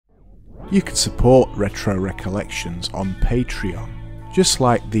You can support Retro Recollections on Patreon, just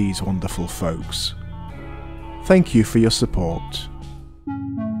like these wonderful folks. Thank you for your support.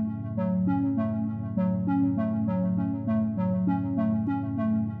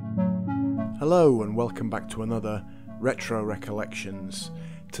 Hello and welcome back to another Retro Recollections.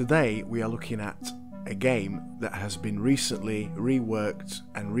 Today we are looking at a game that has been recently reworked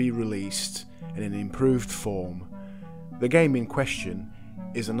and re-released in an improved form. The game in question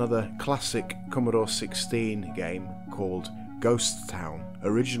is another classic Commodore 16 game called Ghost Town,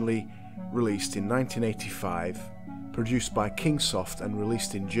 originally released in 1985, produced by Kingsoft and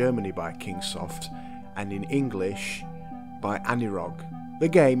released in Germany by Kingsoft and in English by Anirog. The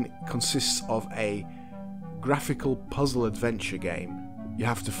game consists of a graphical puzzle adventure game. You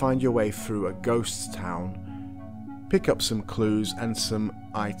have to find your way through a ghost town, pick up some clues and some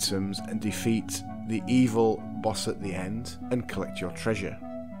items and defeat the evil boss at the end and collect your treasure.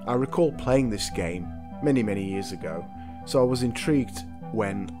 I recall playing this game many years ago, so I was intrigued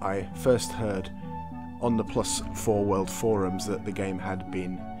when I first heard on the Plus4 World forums that the game had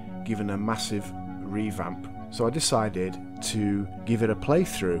been given a massive revamp. So I decided to give it a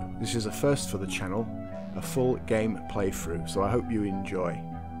playthrough. This is a first for the channel, a full game playthrough, so I hope you enjoy.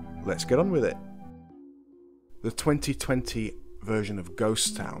 Let's get on with it. The 2020 version of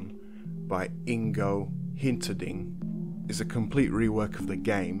Ghost Town by Ingo Hinterding is a complete rework of the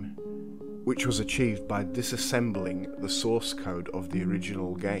game, which was achieved by disassembling the source code of the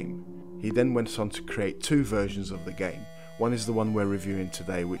original game. He then went on to create two versions of the game. One is the one we're reviewing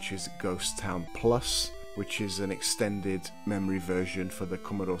today, which is Ghost Town Plus, which is an extended memory version for the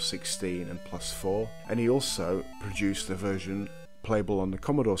Commodore 16 and Plus4, and he also produced a version playable on the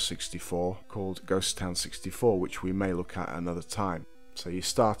Commodore 64 called Ghost Town 64, which we may look at another time. So you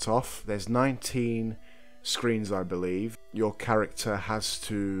start off, there's 19 screens I believe. Your character has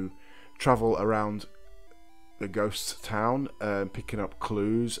to travel around the ghost town, picking up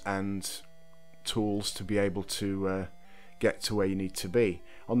clues and tools to be able to get to where you need to be.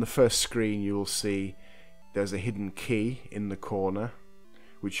 On the first screen you will see there's a hidden key in the corner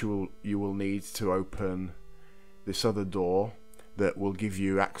which you will need to open this other door that will give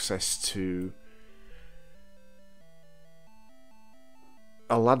you access to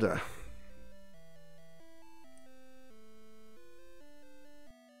a ladder.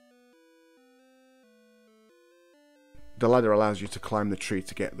 The ladder allows you to climb the tree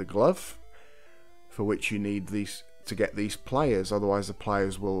to get the glove, for which you need these to get these pliers, otherwise the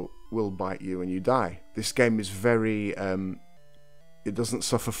pliers will bite you and you die. This game is very it doesn't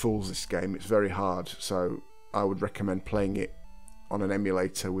suffer fools, this game. It's very hard, so I would recommend playing it on an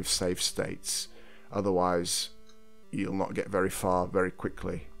emulator with save states, otherwise you'll not get very far very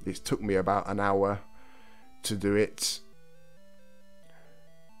quickly. It took me about an hour to do it,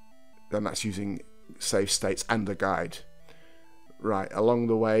 and that's using save states and a guide. Right, along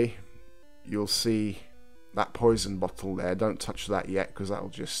the way you'll see that poison bottle there. Don't touch that yet, because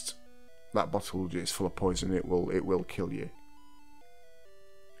that bottle is full of poison. It will kill you.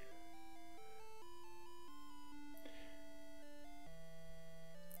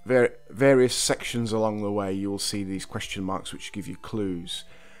 Various sections along the way you will see these question marks which give you clues,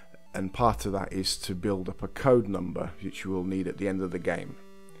 and part of that is to build up a code number which you will need at the end of the game.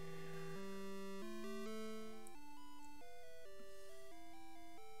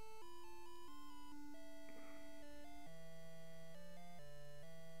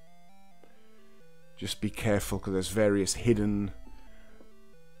 Just be careful, because there's various hidden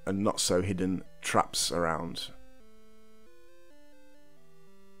and not so hidden traps around.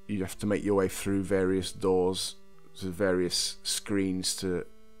 You have to make your way through various doors to various screens to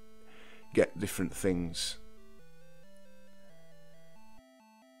get different things.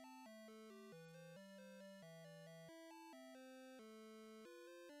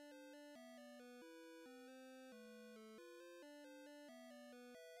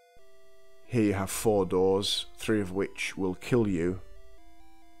 Here you have 4 doors, 3 of which will kill you,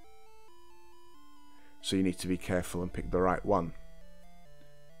 so you need to be careful and pick the right one.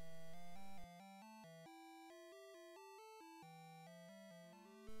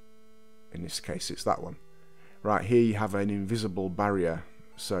 In this case it's that one. Right, here you have an invisible barrier,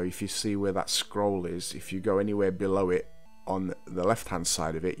 so if you see where that scroll is, if you go anywhere below it on the left hand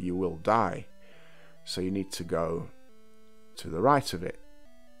side of it, you will die. So you need to go to the right of it.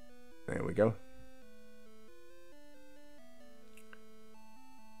 There we go.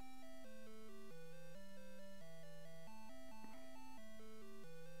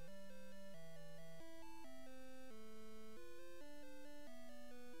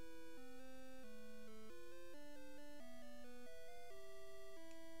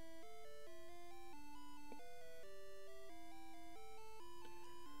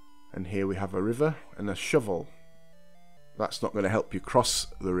 here we have a river and a shovel. That's not going to help you cross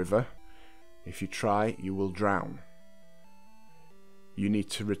the river. If you try, you will drown. You need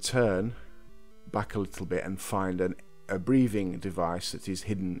to return back a little bit and find a breathing device that is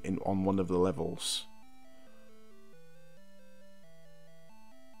hidden on one of the levels.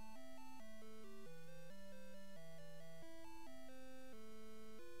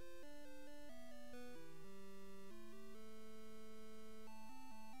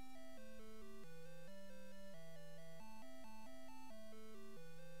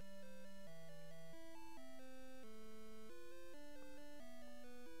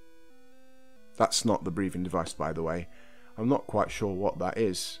 That's not the breathing device, by the way. I'm not quite sure what that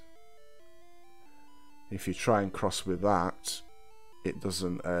is. If you try and cross with that, it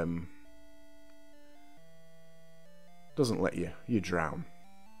doesn't let you drown.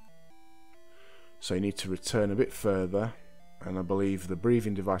 So you need to return a bit further, and I believe the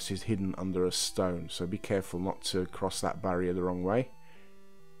breathing device is hidden under a stone, so be careful not to cross that barrier the wrong way.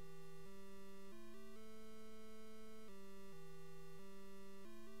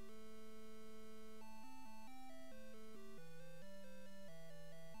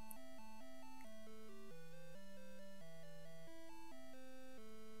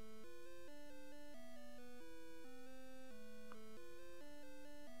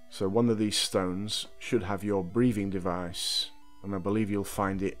 So one of these stones should have your breathing device, and I believe you'll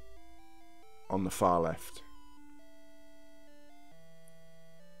find it on the far left.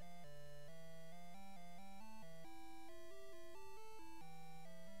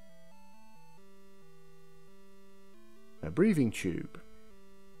 A breathing tube.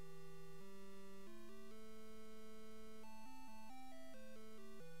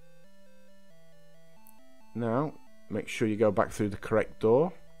 Now, make sure you go back through the correct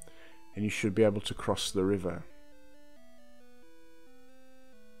door, and you should be able to cross the river.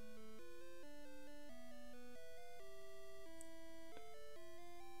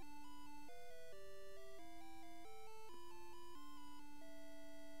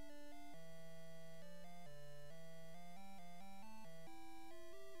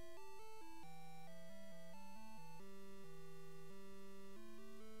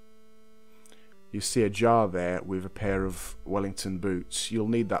 You see a jar there with a pair of Wellington boots. You'll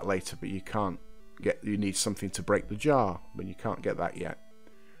need that later, but you need something to break the jar, but you can't get that yet.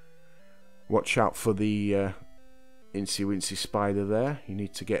 Watch out for the Incy Wincy spider there. You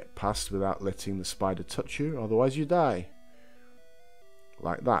need to get past without letting the spider touch you, otherwise you die.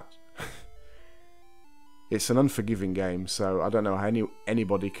 Like that. It's an unforgiving game, so I don't know how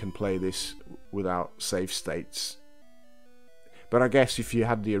anybody can play this without save states. But I guess if you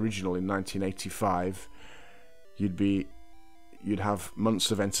had the original in 1985, you'd have months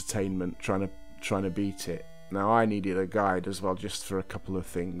of entertainment trying to beat it. Now I needed a guide as well, just for a couple of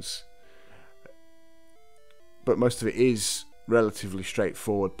things. But most of it is relatively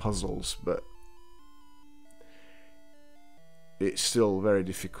straightforward puzzles, but it's still very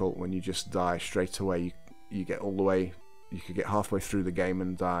difficult when you just die straight away. You get all the way, you could get halfway through the game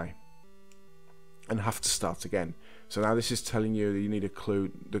and die, and have to start again. So now this is telling you that you need a clue.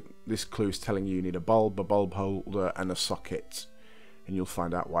 This clue is telling you need a bulb holder, and a socket, and you'll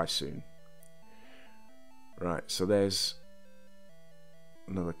find out why soon. Right, so there's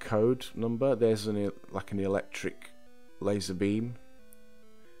another code number. There's like an electric laser beam.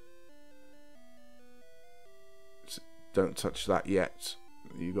 Don't touch that yet.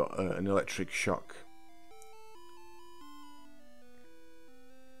 You got an electric shock.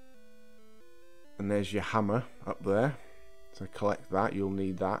 And there's your hammer up there. So collect that, you'll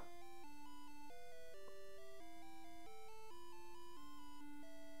need that.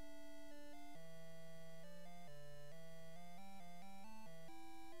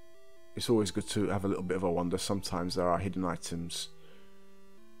 It's always good to have a little bit of a wander. Sometimes there are hidden items.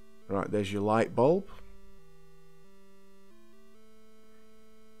 Right, there's your light bulb.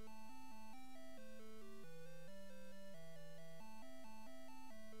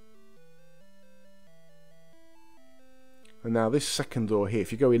 And now this second door here,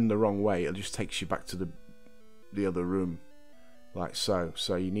 if you go in the wrong way, it just takes you back to the other room, like so.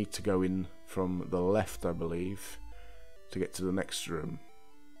 So you need to go in from the left, I believe, to get to the next room.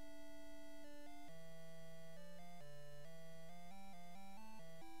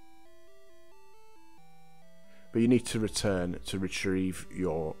 But you need to return to retrieve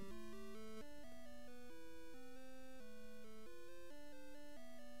your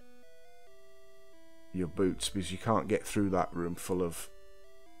boots, because you can't get through that room full of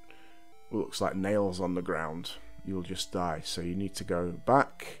what looks like nails on the ground. You'll just die. So you need to go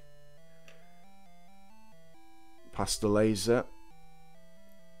back past the laser,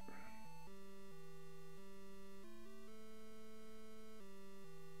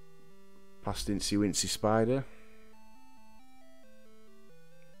 Past Incy Wincy Spider.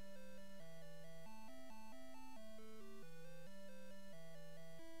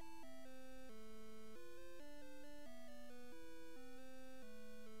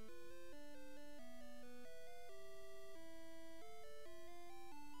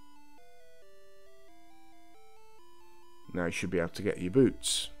 Now you should be able to get your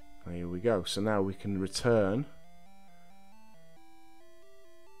boots. Here we go. So now we can return.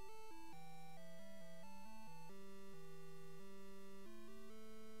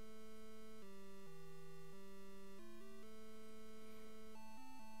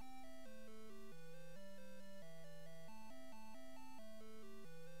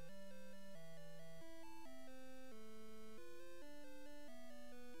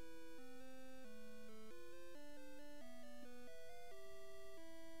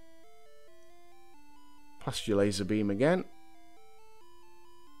 Past your laser beam again,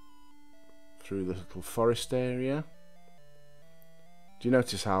 through the little forest area. Do you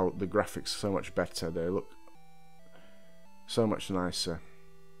notice how the graphics are so much better? They look so much nicer.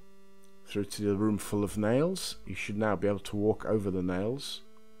 Through to the room full of nails. You should now be able to walk over the nails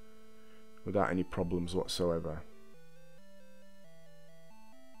without any problems whatsoever.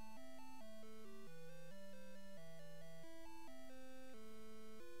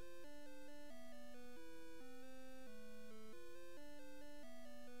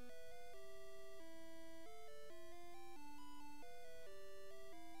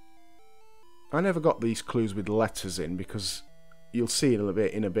 I never got these clues with letters in because you'll see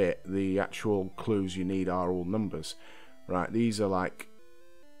in a bit the actual clues you need are all numbers. Right, these are like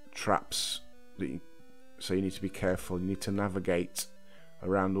traps that so you need to be careful. You need to navigate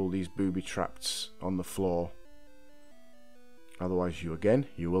around all these booby traps on the floor. Otherwise you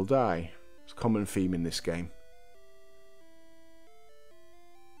will die. It's a common theme in this game.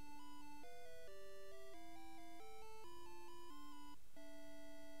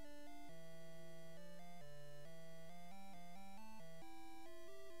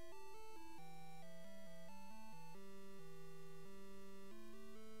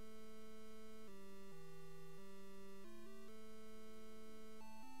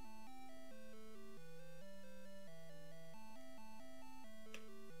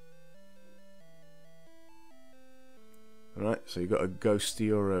 Alright, so you've got a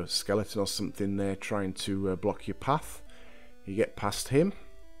ghosty or a skeleton or something there trying to block your path. You get past him.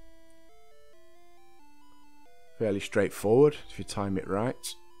 Fairly straightforward if you time it right.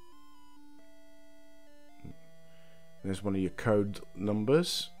 There's one of your code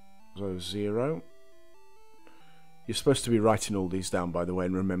numbers. So 0. You're supposed to be writing all these down, by the way,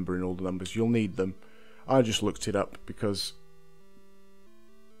 and remembering all the numbers. You'll need them. I just looked it up because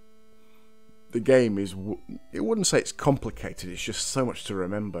the game is, it wouldn't say it's complicated, it's just so much to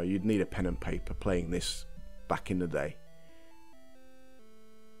remember. You'd need a pen and paper playing this back in the day.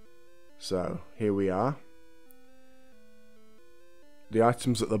 So, here we are. The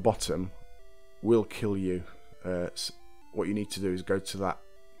items at the bottom will kill you. What you need to do is go to that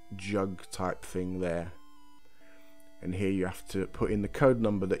jug type thing there. And here you have to put in the code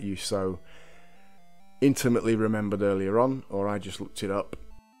number that you so intimately remembered earlier on, or I just looked it up.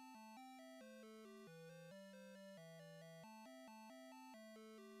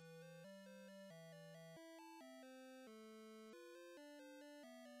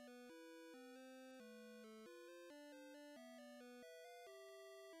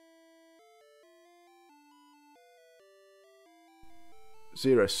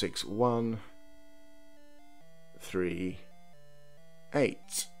 Zero 6 1 3 8,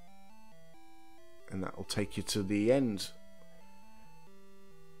 and that will take you to the end.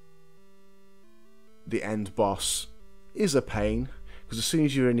 The end boss is a pain because as soon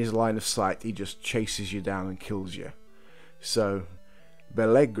as you're in his line of sight, he just chases you down and kills you. So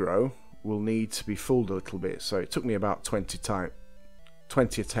Belegro will need to be fooled a little bit. So it took me about 20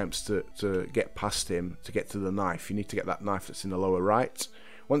 attempts to get past him, to get to the knife. You need to get that knife that's in the lower right.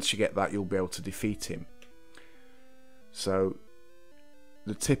 Once you get that, you'll be able to defeat him. So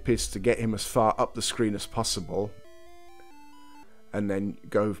the tip is to get him as far up the screen as possible and then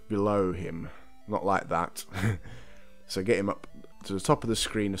go below him. Not like that. So get him up to the top of the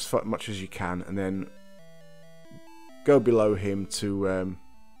screen as much as you can and then go below him to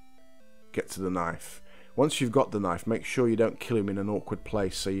get to the knife. Once you've got the knife, make sure you don't kill him in an awkward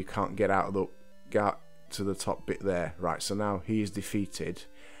place so you can't get out to the top bit there. Right, so now he is defeated.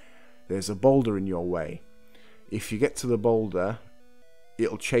 There's a boulder in your way. If you get to the boulder,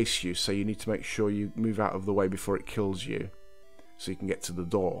 it'll chase you, so you need to make sure you move out of the way before it kills you, so you can get to the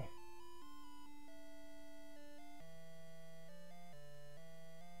door.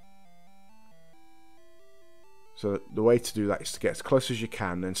 So the way to do that is to get as close as you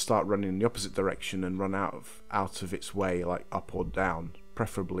can, then start running in the opposite direction and run out of its way, like up or down,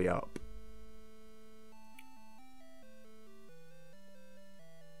 preferably up.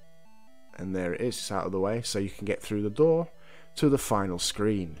 And there it is, it's out of the way, so you can get through the door to the final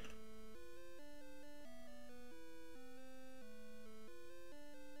screen.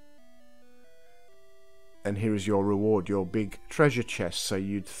 And here is your reward, your big treasure chest. So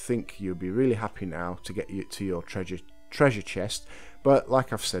you'd think you'd be really happy now to get you to your treasure chest, but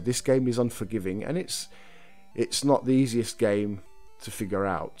like I've said, this game is unforgiving, and it's not the easiest game to figure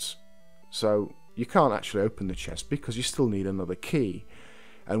out. So you can't actually open the chest because you still need another key.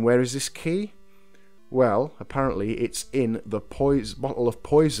 And where is this key? Well, apparently it's in the bottle of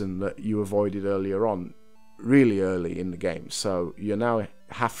poison that you avoided earlier on, really early in the game. So you now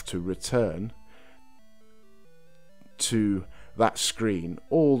have to return to that screen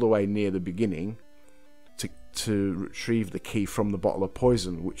all the way near the beginning to retrieve the key from the bottle of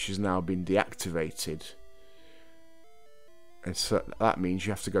poison, which has now been deactivated. And so that means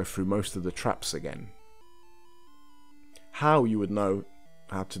you have to go through most of the traps again. How you would know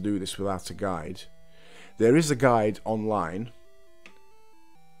how to do this without a guide? There is a guide online.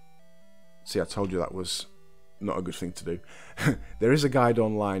 See, I told you that was not a good thing to do. There is a guide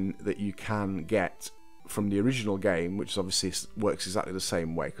online that you can get from the original game, which obviously works exactly the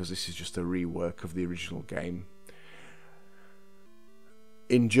same way, because this is just a rework of the original game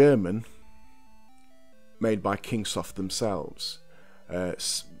in German, made by Kingsoft themselves.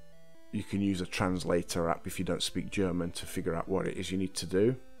 You can use a translator app if you don't speak German to figure out what it is you need to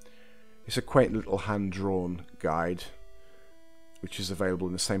do. It's a quaint little hand-drawn guide which is available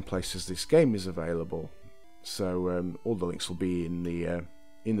in the same place as this game is available, so all the links will be in the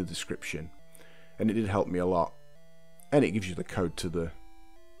description. And it did help me a lot, and it gives you the code to the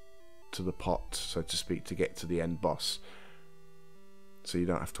pot, so to speak, to get to the end boss. So you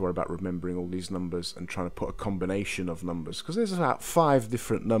don't have to worry about remembering all these numbers and trying to put a combination of numbers, because there's about 5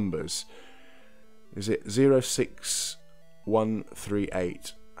 different numbers. Is it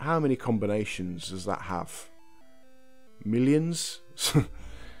 06138? How many combinations does that have? Millions?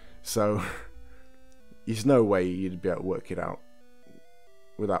 So there's no way you'd be able to work it out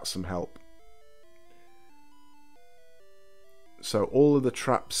without some help. So all of the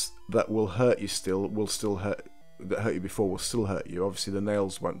traps that will hurt you that hurt you before will still hurt you. Obviously the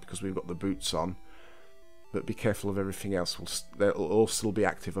nails won't, because we've got the boots on, but be careful of everything else. They'll all still be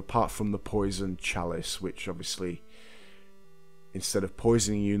active, apart from the poison chalice, which obviously, instead of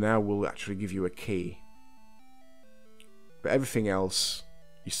poisoning you now, will actually give you a key. But everything else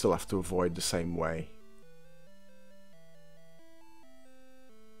you still have to avoid the same way.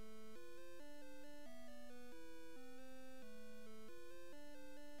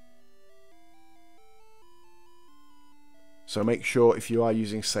 So make sure, if you are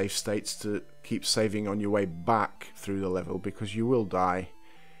using save states, to keep saving on your way back through the level, because you will die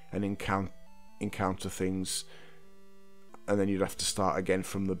and encounter things, and then you'd have to start again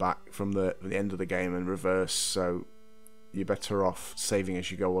from the end of the game and reverse. So you're better off saving as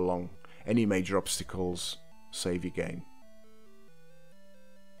you go along. Any major obstacles, save your game.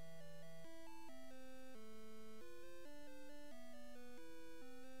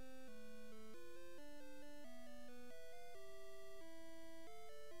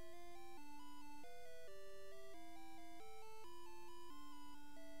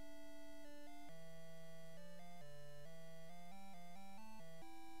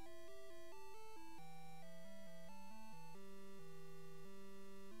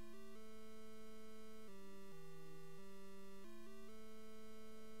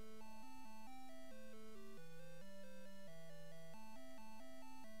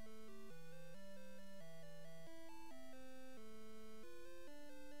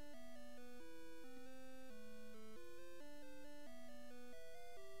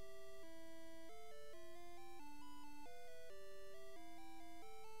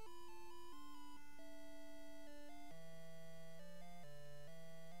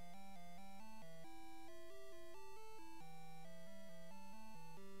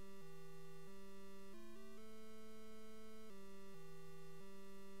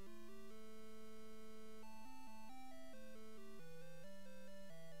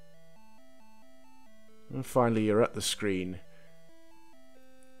 And finally you're at the screen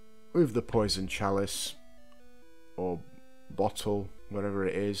with the poison chalice or bottle, whatever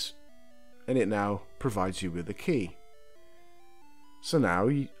it is, and it now provides you with a key. So now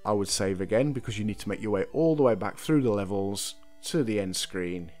I would save again, because you need to make your way all the way back through the levels to the end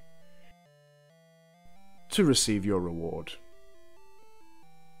screen to receive your reward.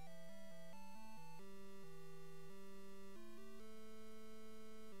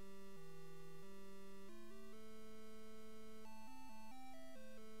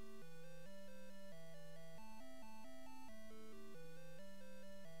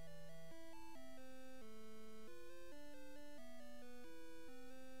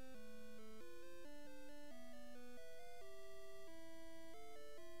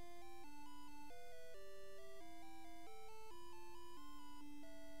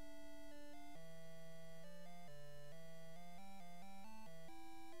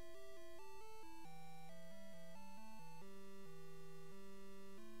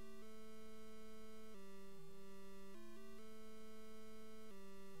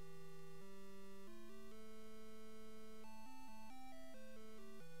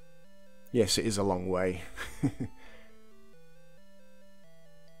 Yes, it is a long way.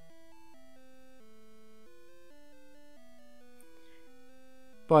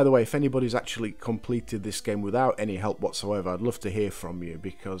 By the way, if anybody's actually completed this game without any help whatsoever, I'd love to hear from you,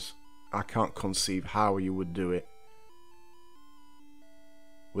 because I can't conceive how you would do it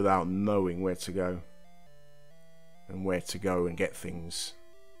without knowing where to go and get things.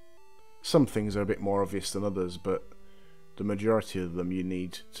 Some things are a bit more obvious than others, but the majority of them you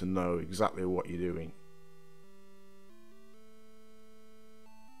need to know exactly what you're doing.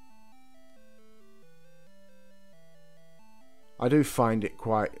 I do find it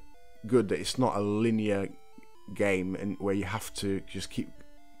quite good that it's not a linear game and where you have to just keep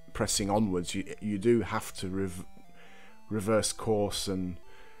pressing onwards. You do have to reverse course and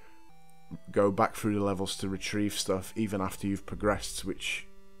go back through the levels to retrieve stuff even after you've progressed, which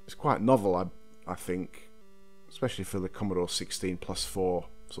is quite novel, I think, especially for the Commodore 16+4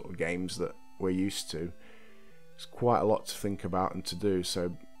 sort of games that we're used to. It's quite a lot to think about and to do,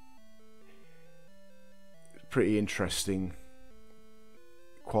 so pretty interesting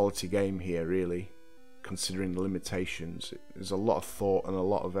quality game here, really, considering the limitations. There's a lot of thought and a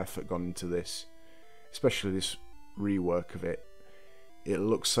lot of effort gone into this, especially this rework of it. It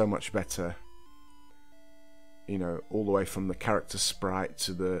looks so much better, you know, all the way from the character sprite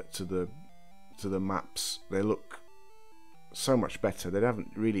to the maps. They look so much better. They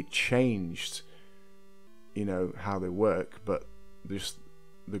haven't really changed, you know, how they work, but just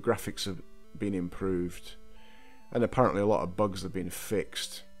the graphics have been improved. And apparently a lot of bugs have been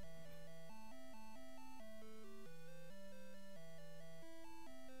fixed.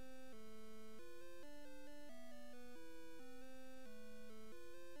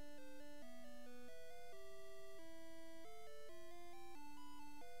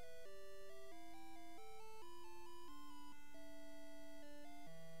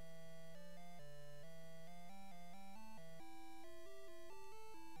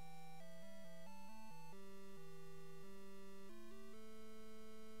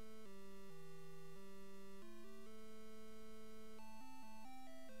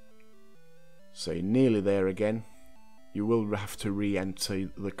 So you're nearly there again. You will have to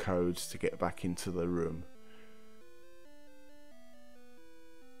re-enter the codes to get back into the room.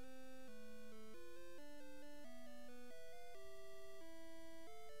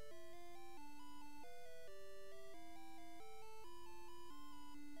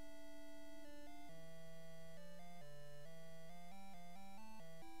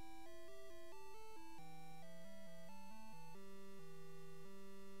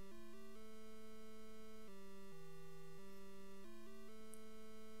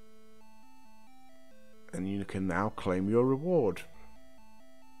 And you can now claim your reward.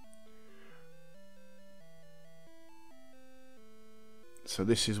 So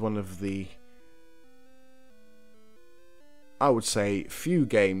this is one of the, I would say, few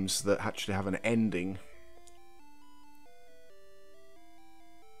games that actually have an ending.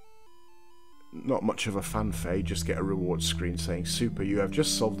 Not much of a fanfare, you just get a reward screen saying, "Super, you have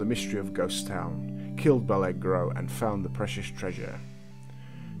just solved the mystery of Ghost Town, killed Belegro and found the precious treasure.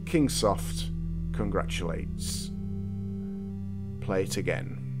 Kingsoft congratulates. Play it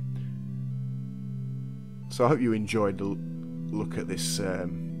again." So I hope you enjoyed the look at this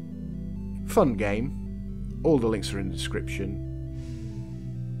fun game. All the links are in the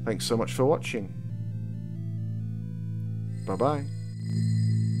description. Thanks so much for watching. Bye bye.